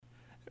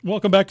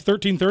Welcome back to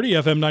 1330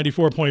 FM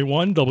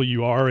 94.1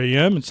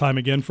 WRAM. It's time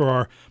again for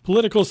our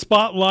political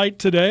spotlight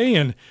today,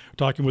 and we're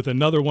talking with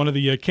another one of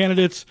the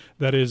candidates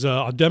that is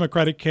a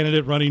Democratic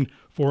candidate running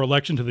for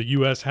election to the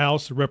U.S.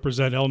 House to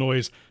represent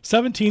Illinois'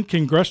 17th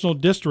Congressional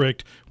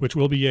District, which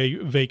will be a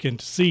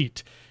vacant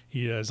seat.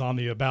 He is on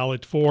the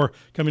ballot for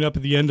coming up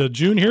at the end of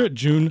June here at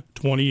June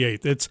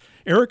 28th. It's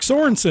Eric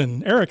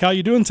Sorensen. Eric, how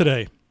you doing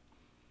today?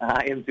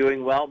 I am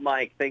doing well,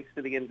 Mike. Thanks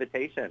for the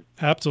invitation.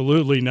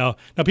 Absolutely. Now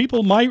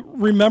people might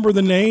remember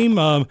the name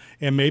and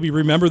maybe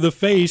remember the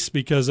face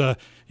because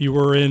you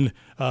were in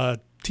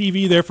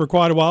TV there for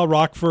quite a while,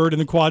 Rockford in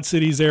the Quad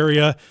Cities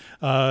area,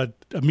 a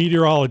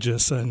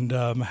meteorologist. And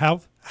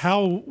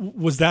how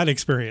was that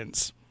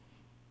experience?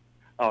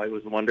 Oh, it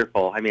was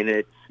wonderful. I mean,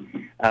 it's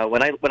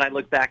when I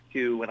look back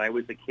to when I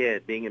was a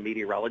kid, being a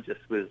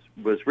meteorologist was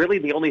really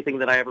the only thing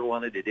that I ever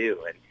wanted to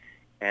do.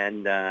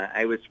 And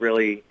I was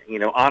really,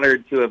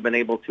 honored to have been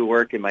able to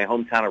work in my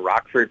hometown of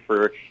Rockford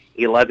for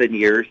 11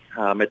 years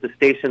at the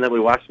station that we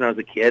watched when I was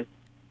a kid,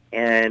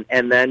 and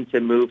then to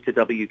move to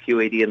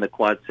WQAD in the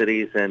Quad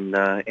Cities and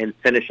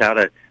finish out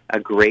a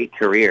great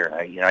career.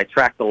 I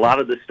tracked a lot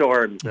of the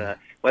storms,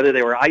 whether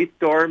they were ice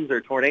storms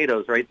or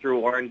tornadoes, right through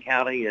Warren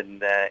County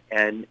and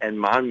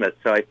Monmouth.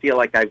 So I feel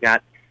like I've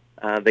got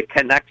the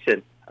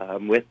connection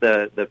with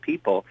the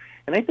people,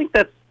 and I think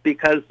that's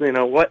because,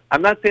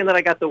 I'm not saying that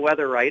I got the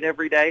weather right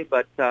every day,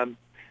 but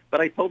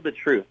I told the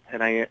truth,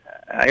 and I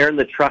earned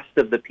the trust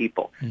of the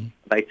people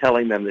by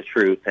telling them the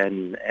truth,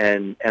 and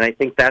I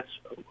think that's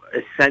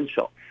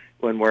essential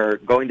when we're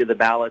going to the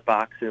ballot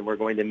box and we're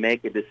going to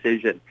make a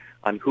decision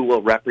on who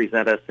will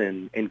represent us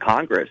in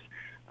Congress,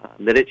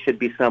 that it should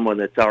be someone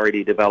that's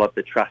already developed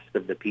the trust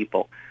of the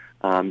people.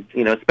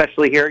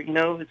 Especially here,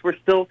 as we're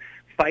still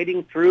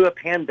fighting through a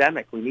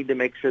pandemic, we need to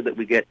make sure that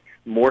we get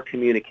more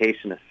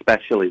communication,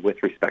 especially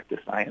with respect to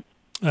science.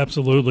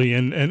 Absolutely.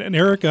 And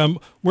Eric,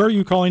 where are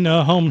you calling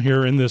home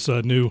here in this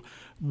new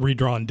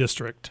redrawn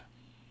district?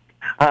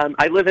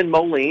 I live in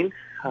Moline.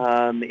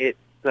 I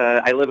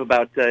live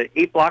about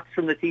 8 blocks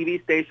from the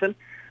TV station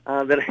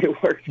that I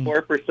worked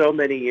for so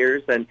many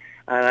years. And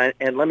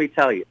let me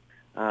tell you,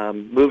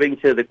 moving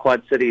to the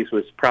Quad Cities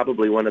was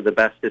probably one of the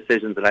best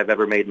decisions that I've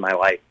ever made in my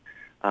life.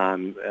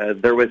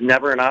 There was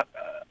never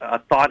a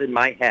thought in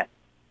my head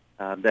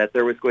that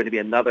there was going to be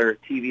another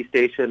TV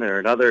station or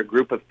another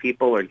group of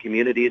people or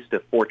communities to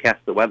forecast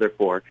the weather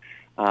for.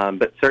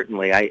 But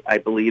certainly I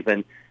believe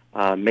in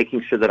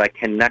making sure that I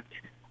connect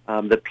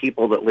the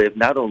people that live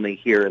not only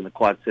here in the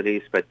Quad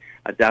Cities, but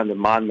down to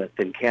Monmouth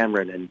and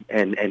Cameron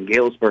and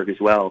Galesburg as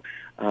well,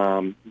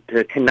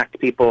 to connect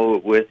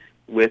people with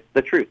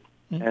the truth.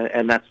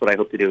 And that's what I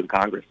hope to do in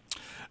Congress.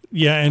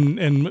 Yeah,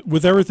 and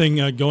with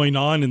everything going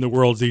on in the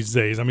world these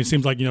days, I mean, it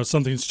seems like,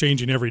 something's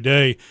changing every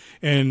day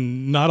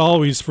and not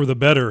always for the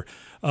better.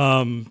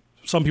 Some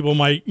people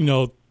might,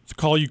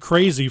 call you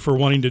crazy for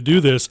wanting to do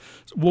this.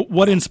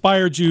 What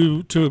inspired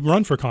you to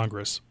run for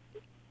Congress?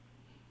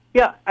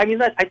 Yeah, I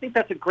mean, I think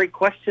that's a great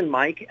question,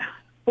 Mike.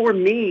 For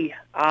me,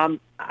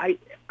 I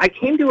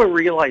came to a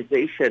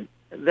realization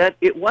that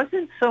it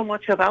wasn't so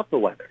much about the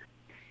weather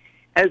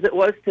as it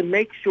was to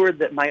make sure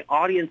that my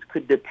audience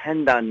could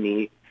depend on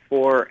me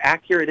for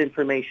accurate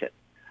information.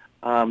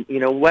 When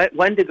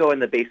to go in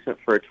the basement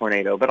for a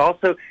tornado, but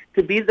also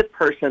to be the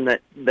person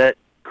that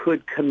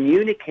could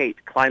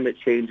communicate climate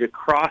change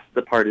across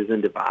the partisan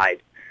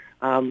divide.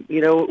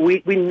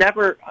 We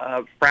never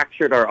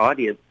fractured our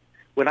audience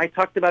when I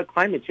talked about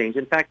climate change.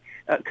 In fact,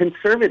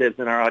 conservatives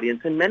in our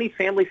audience and many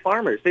family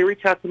farmers, they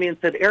reached out to me and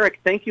said,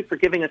 Eric, thank you for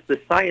giving us the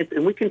science,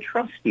 and we can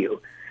trust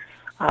you.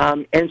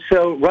 And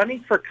so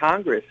running for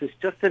Congress is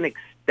just an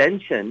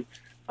extension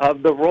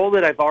of the role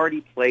that I've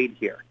already played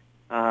here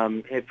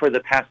for the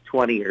past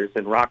 20 years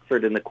in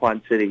Rockford and the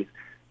Quad Cities,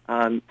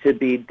 to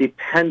be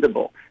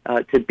dependable,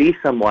 to be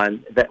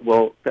someone that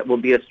will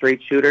be a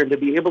straight shooter, and to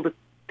be able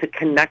to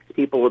connect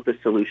people with the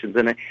solutions.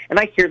 And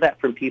I hear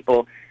that from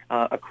people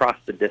across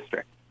the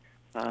district,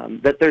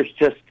 that there's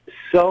just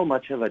so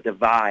much of a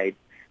divide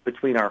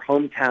between our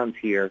hometowns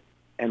here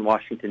and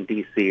Washington,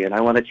 D.C., and I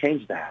want to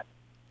change that.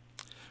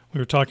 We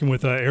were talking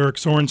with Eric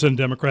Sorensen,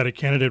 Democratic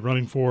candidate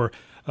running for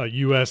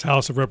U.S.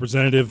 House of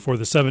Representative for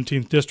the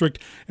 17th District.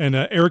 And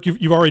Eric,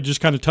 you've already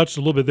just kind of touched a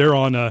little bit there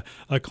on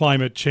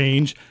climate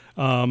change.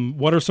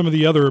 What are some of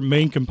the other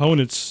main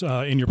components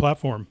in your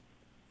platform?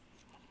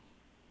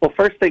 Well,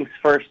 first things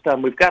first,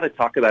 we've got to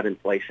talk about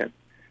inflation.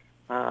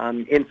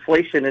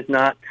 Inflation is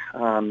not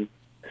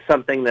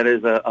something that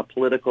is a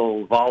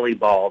political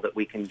volleyball that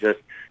we can just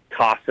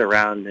toss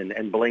around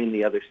and blame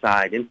the other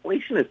side.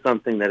 Inflation is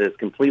something that is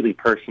completely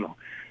personal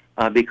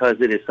because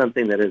it is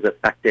something that is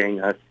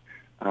affecting us.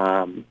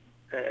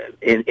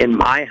 In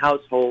my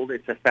household,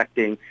 it's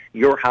affecting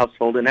your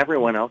household and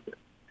everyone else's.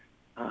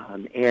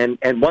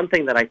 And one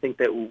thing that I think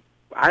that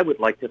I would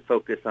like to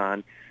focus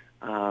on,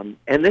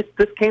 and this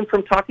came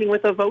from talking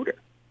with a voter.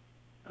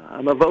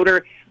 I'm a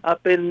voter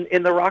up in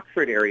the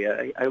Rockford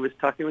area. I was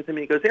talking with him,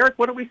 and he goes, Eric,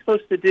 what are we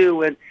supposed to do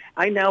when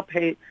I now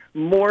pay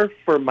more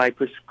for my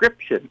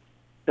prescription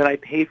than I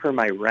pay for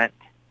my rent?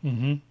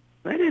 Mm-hmm.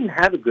 I didn't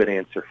have a good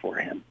answer for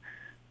him.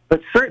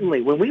 But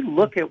certainly, when we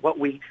look at what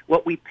we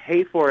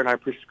pay for in our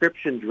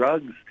prescription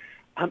drugs,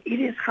 it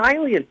is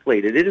highly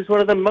inflated. It is one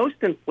of the most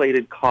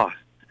inflated costs,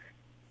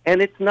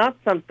 and it's not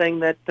something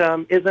that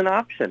is an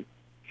option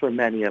for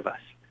many of us.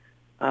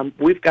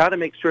 We've got to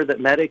make sure that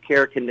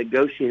Medicare can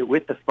negotiate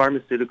with the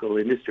pharmaceutical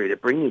industry to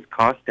bring these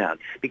costs down,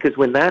 because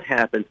when that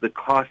happens, the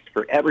cost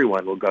for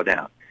everyone will go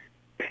down.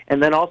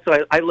 And then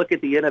also, I look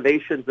at the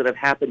innovations that have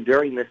happened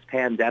during this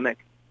pandemic,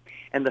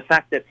 and the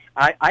fact that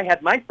I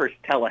had my first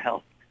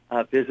telehealth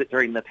visit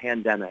during the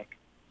pandemic.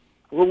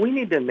 Well, we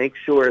need to make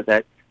sure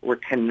that we're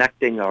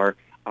connecting our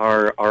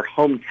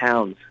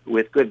hometowns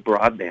with good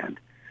broadband.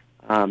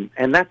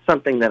 And that's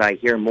something that I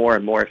hear more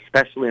and more,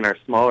 especially in our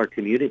smaller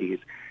communities,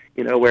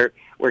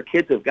 where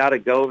kids have got to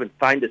go and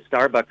find a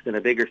Starbucks in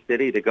a bigger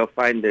city to go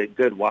find a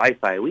good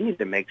Wi-Fi. We need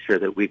to make sure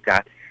that we've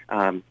got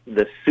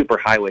the super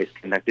highways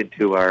connected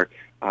to our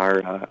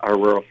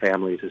rural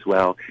families as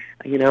well.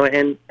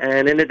 And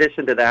in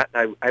addition to that,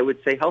 I would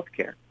say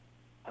healthcare.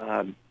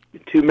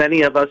 Too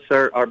many of us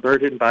are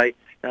burdened by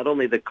not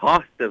only the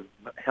cost of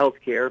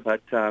healthcare,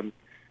 but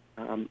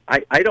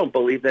I don't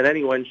believe that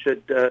anyone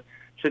should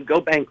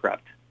go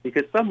bankrupt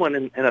because someone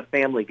in a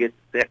family gets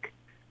sick.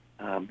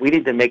 We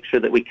need to make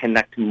sure that we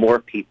connect more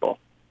people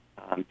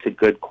to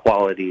good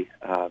quality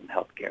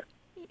healthcare.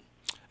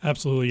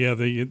 Absolutely, yeah.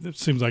 It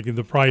seems like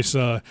the price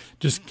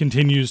just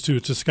continues to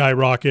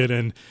skyrocket,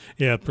 and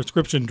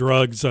prescription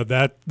drugs.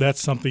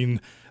 That's something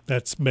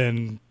that's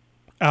been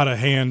out of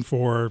hand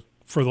for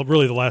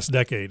really the last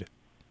decade.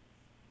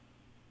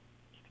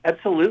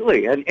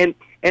 Absolutely, and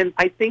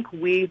I think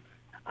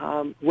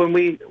when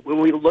we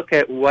look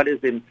at what is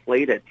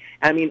inflated,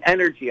 I mean,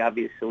 energy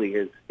obviously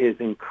is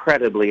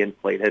incredibly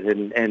inflated,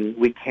 and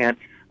we can't.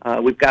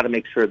 We've got to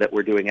make sure that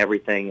we're doing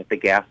everything at the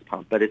gas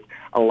pump, but it's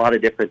a lot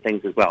of different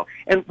things as well.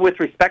 And with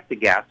respect to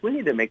gas, we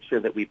need to make sure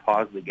that we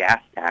pause the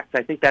gas tax.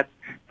 I think that's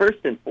first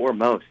and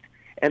foremost.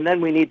 And then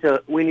we need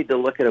to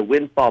look at a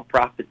windfall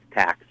profits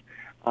tax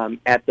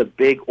at the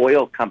big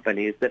oil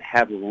companies that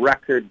have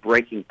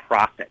record-breaking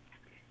profits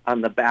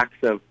on the backs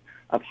of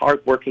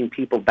hardworking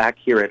people back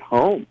here at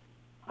home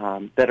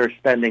that are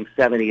spending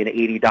 $70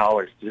 and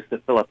 $80 just to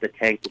fill up the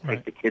tank to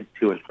take the kids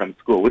to and from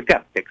school. We've got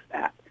to fix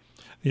that.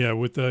 Yeah,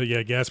 with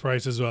gas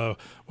prices well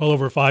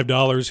over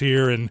 $5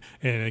 here, and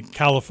in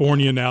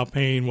California now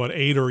paying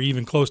 $8 or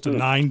even close to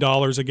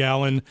 $9 a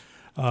gallon.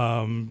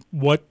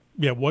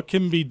 What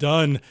can be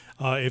done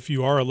if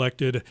you are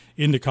elected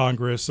into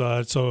Congress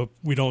so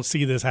we don't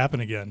see this happen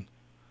again?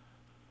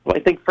 Well, I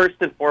think first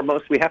and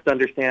foremost we have to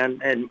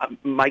understand, and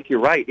Mike, you're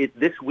right,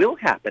 this will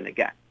happen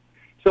again.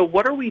 So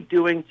what are we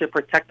doing to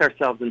protect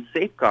ourselves and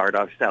safeguard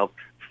ourselves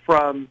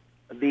from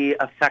the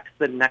effects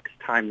the next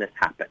time this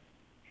happens?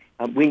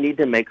 We need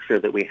to make sure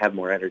that we have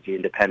more energy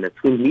independence.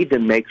 We need to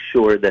make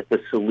sure that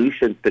the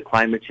solutions to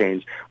climate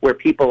change, where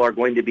people are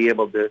going to be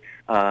able to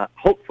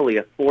hopefully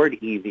afford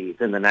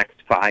EVs in the next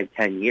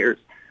 5-10 years,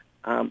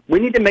 we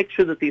need to make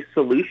sure that these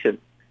solutions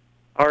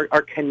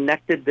are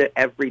connected to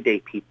everyday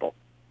people.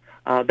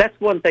 That's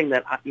one thing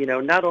that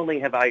not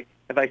only have I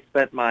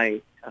spent my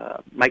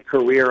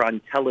career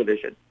on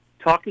television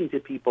talking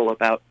to people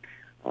about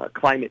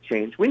climate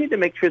change. We need to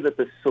make sure that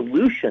the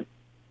solution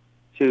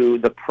to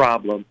the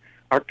problem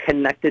are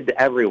connected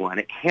to everyone.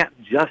 It can't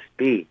just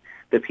be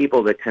the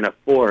people that can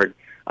afford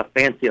a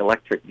fancy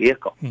electric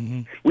vehicle.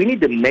 Mm-hmm. We need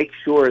to make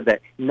sure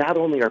that not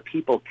only are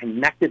people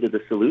connected to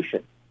the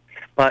solution,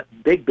 but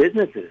big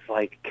businesses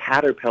like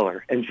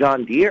Caterpillar and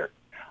John Deere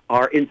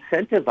are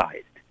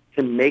incentivized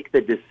to make the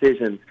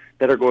decisions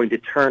that are going to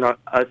turn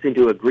us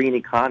into a green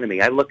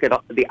economy. I look at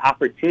the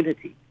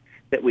opportunity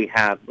that we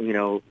have,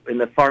 in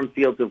the farm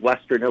fields of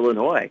Western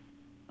Illinois,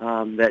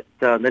 that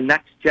the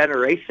next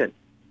generation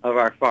of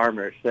our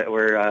farmers that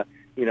were,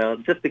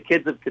 just the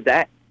kids of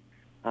today.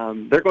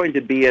 They're going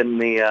to be in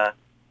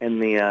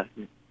the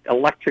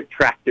electric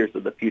tractors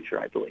of the future,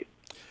 I believe.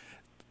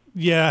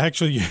 Yeah,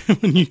 actually,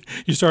 when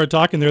you started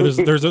talking there's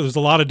a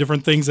lot of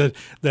different things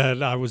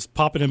that I was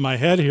popping in my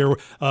head here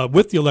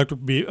with the electric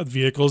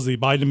vehicles. The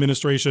Biden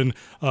administration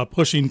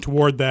pushing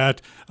toward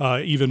that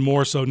even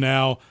more so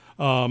now.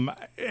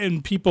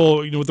 And people,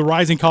 with the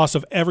rising cost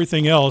of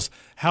everything else,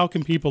 how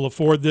can people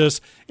afford this,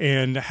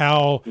 and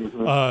how,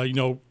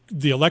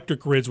 the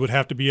electric grids would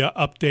have to be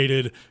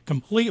updated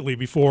completely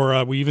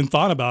before we even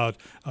thought about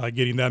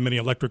getting that many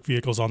electric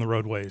vehicles on the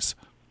roadways.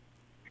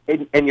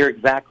 And you're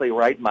exactly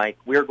right, Mike.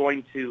 We're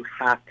going to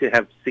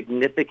have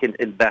significant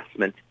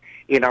investment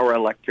in our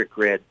electric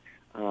grid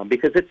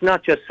because it's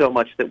not just so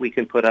much that we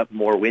can put up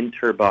more wind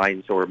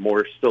turbines or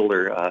more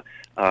solar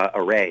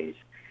arrays.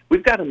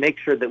 We've got to make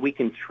sure that we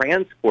can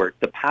transport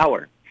the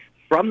power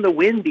from the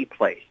windy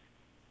place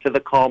to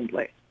the calm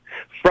place,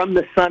 from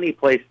the sunny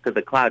place to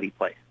the cloudy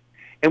place.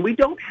 And we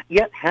don't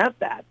yet have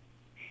that.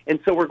 And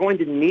so we're going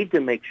to need to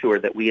make sure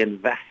that we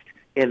invest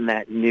in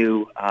that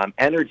new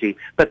energy.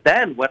 But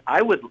then what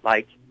I would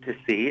like to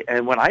see,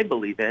 and what I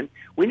believe in,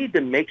 we need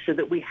to make sure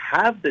that we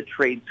have the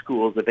trade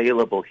schools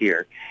available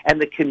here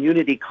and the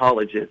community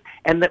colleges,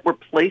 and that we're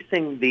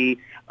placing the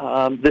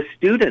the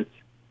students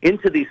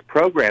into these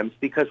programs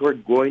because we're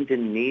going to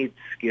need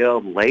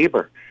skilled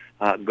labor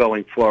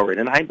going forward.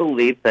 And I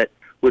believe that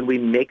when we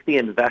make the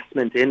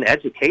investment in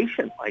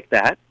education like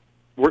that,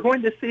 we're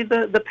going to see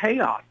the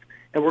payoff.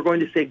 And we're going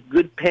to see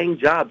good paying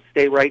jobs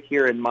stay right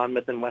here in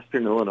Monmouth and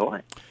Western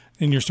Illinois.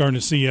 And you're starting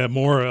to see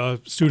more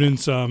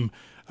students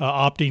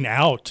opting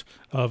out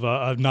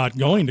of not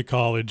going to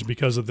college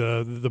because of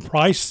the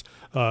price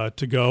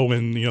to go,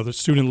 and the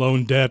student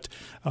loan debt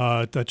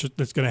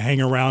that's going to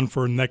hang around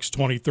for the next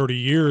 20, 30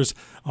 years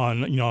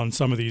on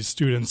some of these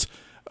students.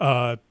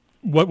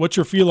 What's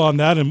your feel on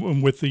that,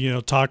 and with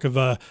the talk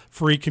of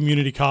free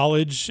community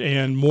college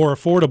and more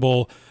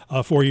affordable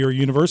for your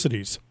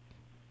universities?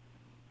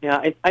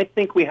 Yeah, I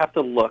think we have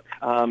to look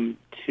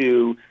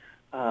to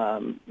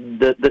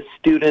the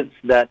students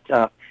that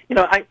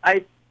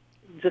I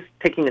just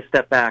taking a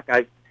step back.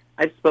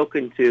 I've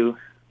spoken to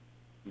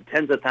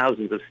tens of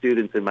thousands of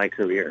students in my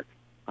career,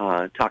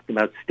 talked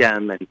about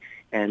STEM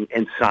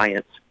and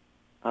science.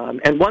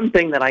 And one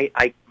thing that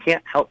I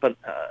can't help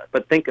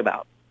but think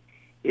about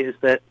is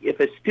that if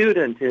a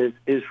student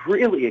is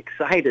really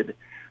excited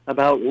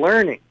about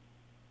learning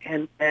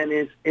and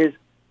is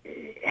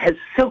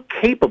so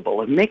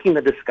capable of making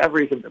the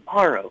discoveries of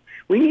tomorrow,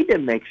 we need to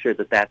make sure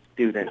that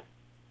student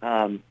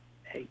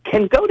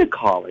can go to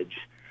college.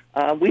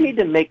 We need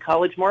to make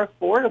college more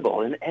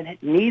affordable, and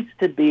it needs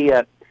to be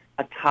a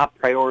top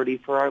priority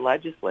for our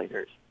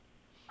legislators.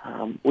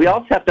 We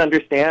also have to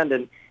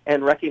understand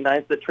and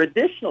recognize that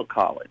traditional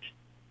college,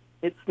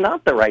 it's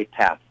not the right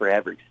path for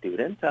every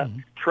student.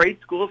 Trade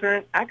schools are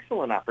an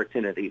excellent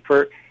opportunity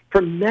for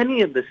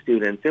many of the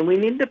students, and we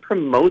need to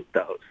promote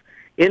those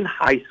in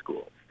high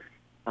schools,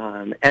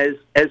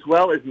 as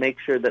well as make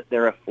sure that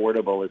they're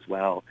affordable as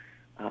well.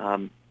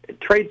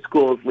 Trade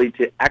schools lead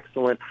to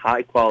excellent,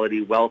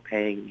 high-quality,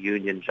 well-paying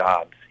union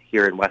jobs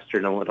here in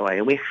Western Illinois,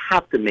 and we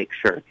have to make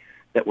sure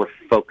that we're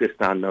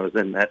focused on those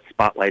and that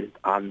spotlight is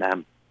on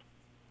them.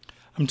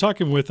 I'm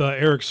talking with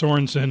Eric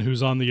Sorensen,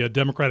 who's on the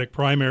Democratic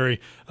primary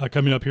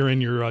coming up here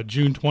in your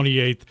June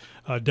 28th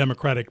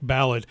Democratic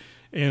ballot.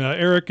 And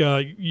Eric,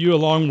 you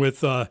along with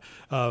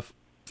 5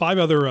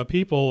 other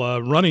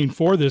people running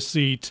for this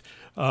seat,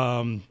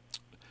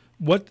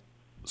 what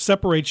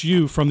separates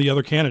you from the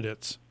other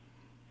candidates?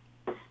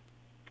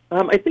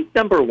 I think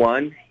number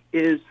one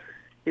is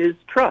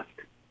trust.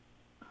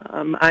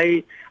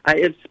 I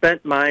have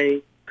spent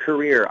my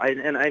career,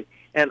 I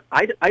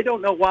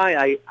don't know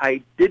why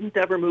I didn't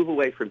ever move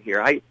away from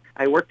here.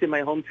 I worked in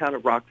my hometown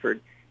of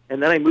Rockford,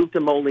 and then I moved to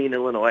Moline,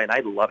 Illinois, and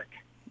I love it.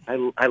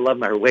 I love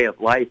my way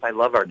of life. I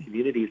love our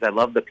communities. I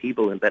love the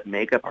people that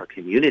make up our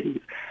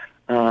communities.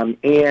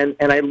 And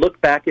I look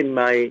back at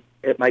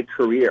my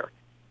career,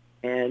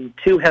 and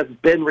to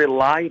have been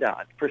relied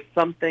on for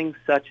something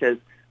such as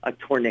a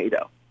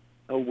tornado,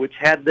 which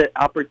had the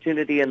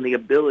opportunity and the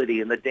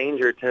ability and the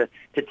danger to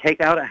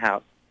take out a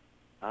house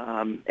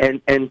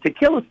and to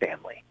kill a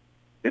family.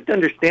 You have to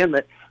understand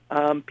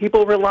that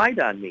people relied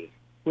on me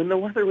when the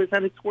weather was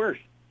at its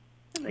worst,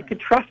 and they could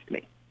trust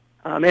me.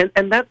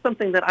 And that's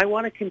something that I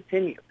want to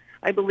continue.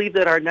 I believe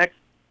that our next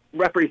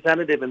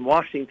representative in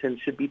Washington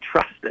should be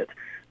trusted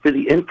for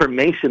the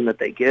information that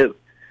they give,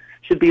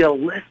 should be a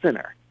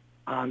listener,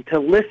 to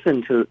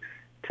listen to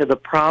the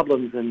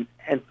problems and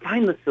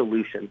find the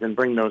solutions and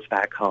bring those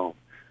back home.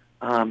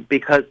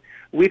 Because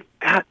we've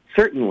got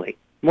certainly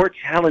more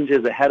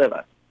challenges ahead of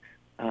us.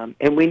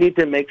 And we need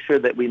to make sure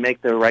that we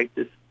make the right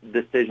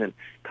decision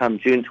come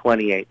June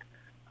 28th.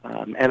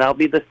 And I'll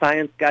be the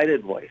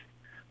science-guided voice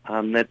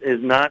that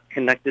is not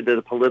connected to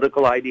the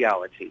political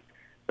ideology,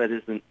 but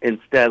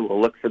instead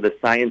will look for the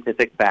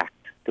scientific facts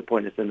to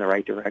point us in the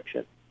right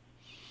direction.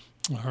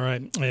 All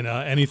right. And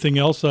anything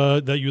else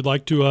that you'd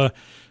like to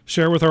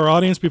share with our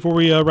audience before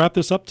we wrap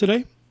this up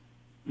today?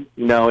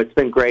 No, it's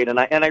been great, and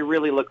I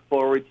really look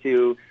forward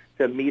to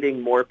meeting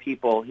more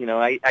people.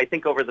 I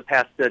think over the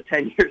past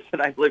 10 years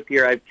that I've lived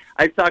here,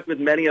 I've talked with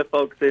many of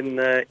folks in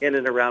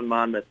and around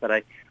Monmouth,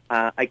 but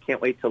I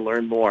can't wait to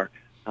learn more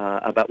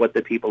about what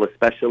the people,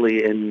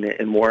 especially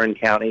in Warren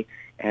County,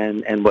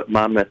 and what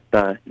Monmouth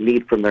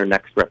need from their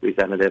next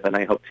representative, and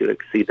I hope to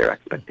exceed their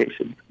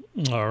expectations.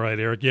 All right,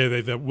 Eric. Yeah,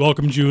 they've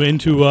welcomed you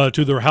into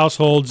to their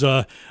households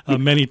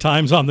many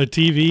times on the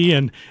TV,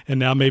 and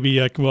now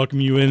maybe can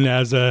welcome you in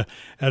as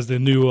the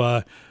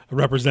new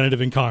representative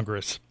in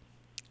Congress.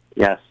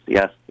 Yes.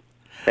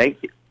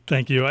 Thank you.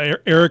 Thank you.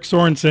 Eric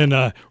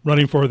Sorensen,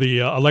 running for the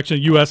election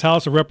U.S.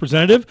 House of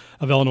Representative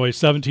of Illinois'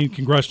 17th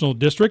Congressional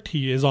District.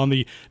 He is on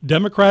the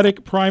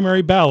Democratic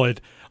primary ballot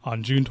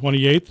on June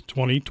 28th,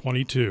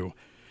 2022.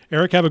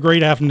 Eric, have a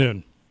great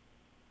afternoon.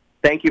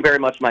 Thank you very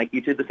much, Mike.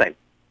 You do the same.